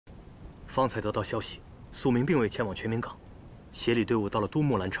方才得到消息，苏明并未前往全民港，协理队伍到了都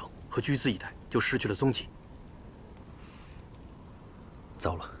木兰城和居资一带就失去了踪迹。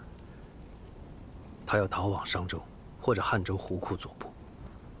糟了，他要逃往商州或者汉州湖库总部。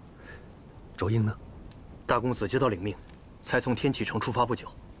卓英呢？大公子接到领命，才从天启城出发不久。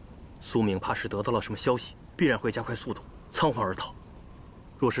苏明怕是得到了什么消息，必然会加快速度，仓皇而逃。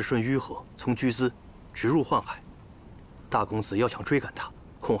若是顺淤河从居资直入宦海，大公子要想追赶他，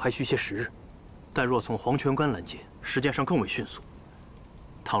恐还需些时日；但若从黄泉关拦截，时间上更为迅速。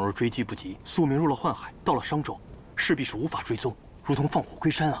倘若追击不及，苏明入了宦海，到了商州，势必是无法追踪，如同放虎归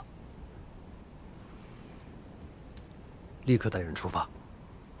山啊！立刻带人出发，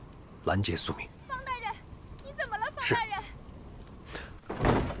拦截苏明。方大人，你怎么了，方是大人？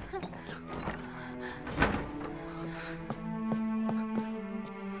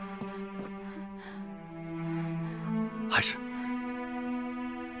还是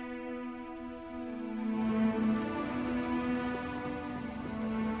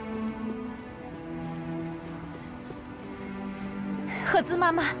赫兹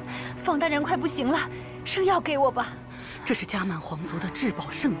妈妈，方大人快不行了，生药给我吧。这是加满皇族的至宝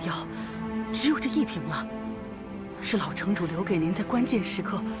圣药，只有这一瓶了，是老城主留给您在关键时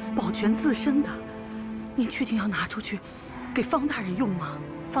刻保全自身的。您确定要拿出去给方大人用吗？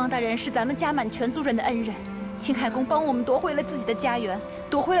方大人是咱们加满全族人的恩人，青海宫帮我们夺回了自己的家园，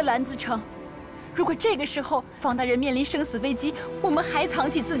夺回了兰子城。如果这个时候方大人面临生死危机，我们还藏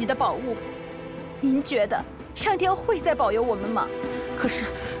起自己的宝物，您觉得上天会再保佑我们吗？可是，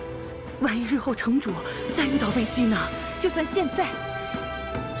万一日后城主再遇到危机呢？就算现在，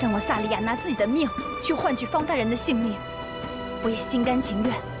让我萨利亚拿自己的命去换取方大人的性命，我也心甘情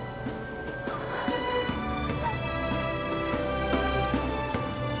愿。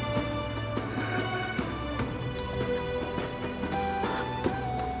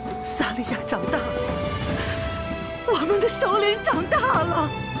萨利亚长大了，我们的首领长大了。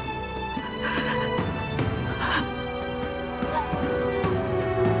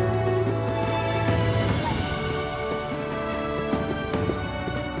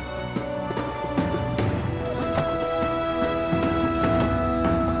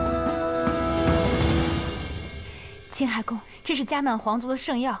青海公，这是加满皇族的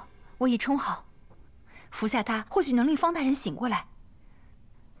圣药，我已冲好，服下它或许能令方大人醒过来。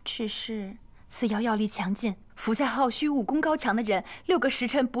只是此药药力强劲，服下后需武功高强的人6个时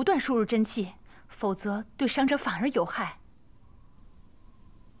辰不断输入真气，否则对伤者反而有害。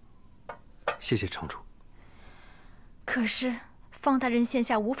谢谢城主。可是方大人现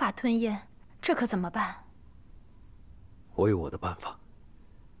下无法吞咽，这可怎么办？我有我的办法，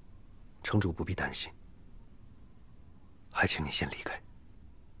城主不必担心。还请你先离开。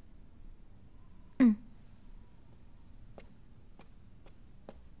嗯。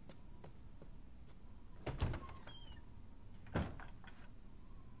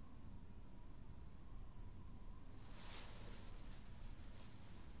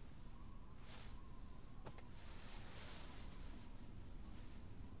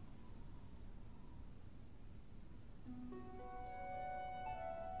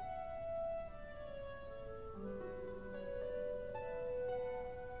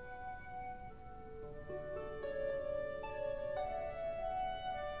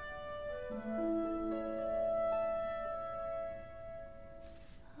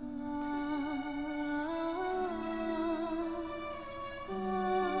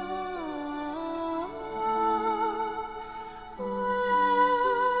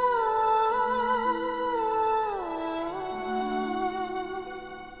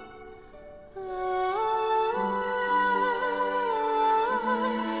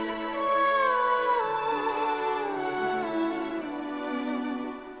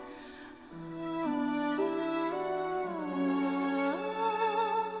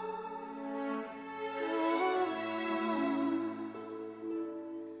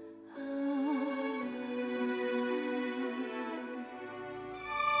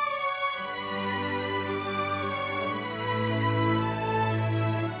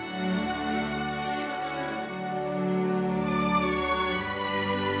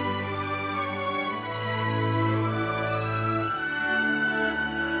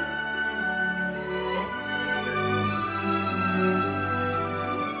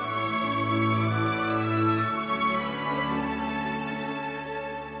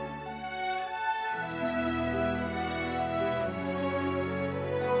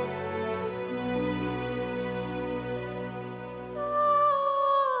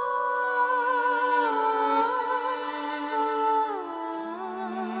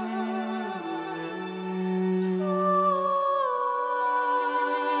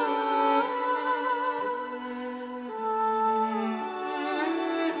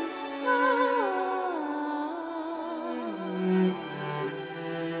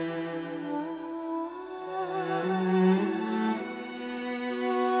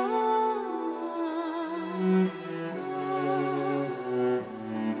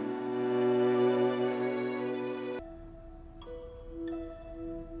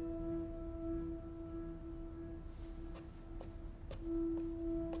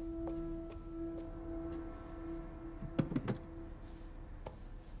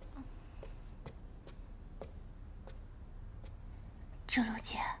这刘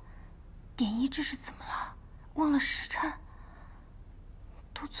姐，典一这是怎么了？忘了时辰？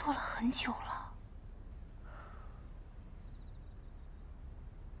都做了很久了。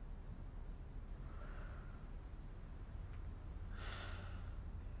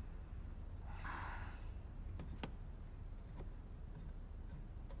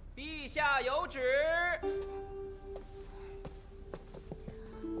陛下有旨。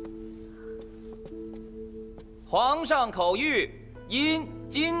皇上口谕，因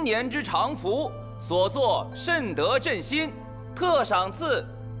今年之常服所作甚得朕心，特赏赐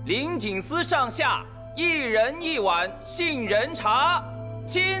灵锦司上下1人1碗杏仁茶，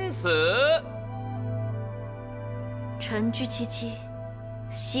钦此。臣居其妻，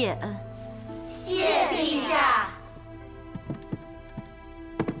谢恩。谢陛下。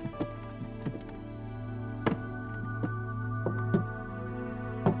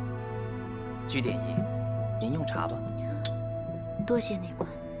居典仪，您用茶吧。多谢内官。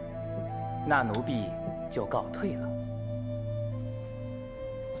那奴婢就告退了。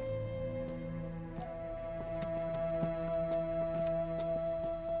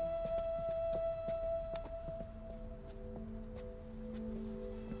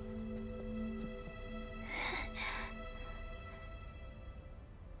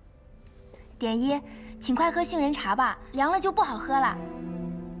典一，请快喝杏仁茶吧，凉了就不好喝了。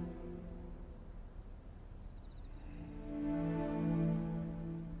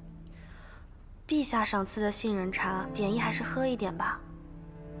陛下赏赐的杏仁茶，典一还是喝一点吧。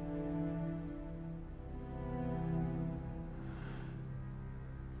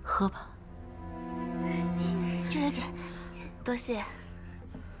喝吧。周小姐，多谢。啊，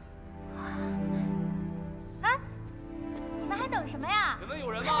你们还等什么呀？请问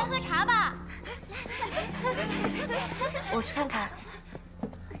有人快来喝茶吧。我去看看。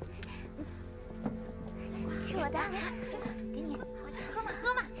这是我的，给你，喝嘛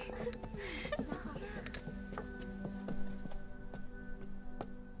喝嘛。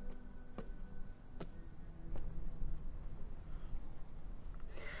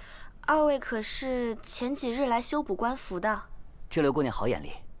二位可是前几日来修补官服的？这刘姑娘好眼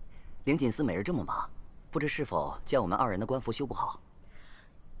力，灵锦司每日这么忙，不知是否将我们2人的官服修补好？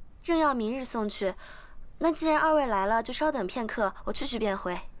正要明日送去。那既然二位来了，就稍等片刻，我去便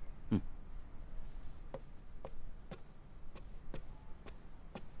回。嗯。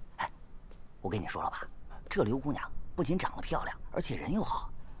哎，我跟你说了吧，这刘姑娘不仅长得漂亮，而且人又好，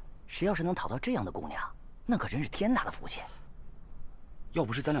谁要是能讨到这样的姑娘，那可真是天大的福气。要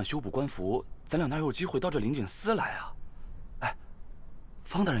不是咱俩修补官服，咱俩哪有机会到这灵锦司来啊？哎，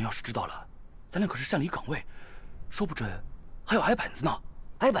方大人要是知道了，咱俩可是擅离岗位，说不准还要挨板子呢。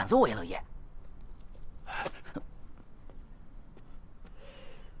挨板子我也乐意。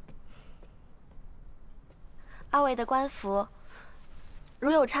二位的官服，如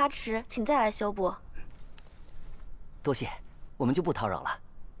有差池，请再来修补。多谢，我们就不叨扰了，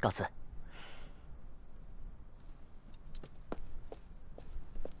告辞。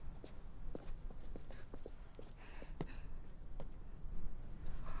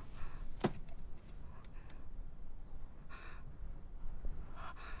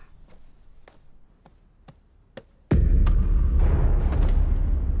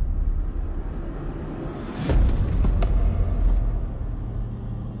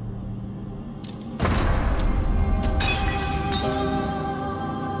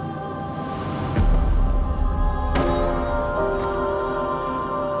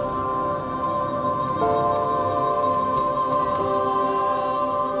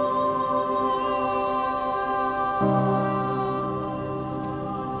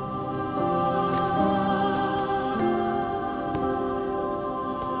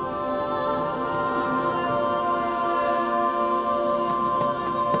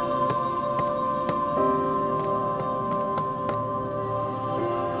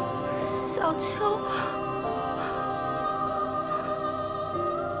小秋，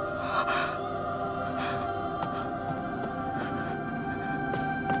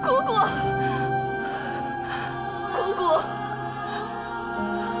姑姑，姑姑，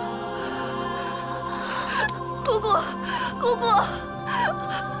姑姑，姑姑，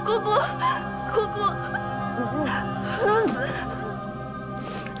姑姑，姑姑。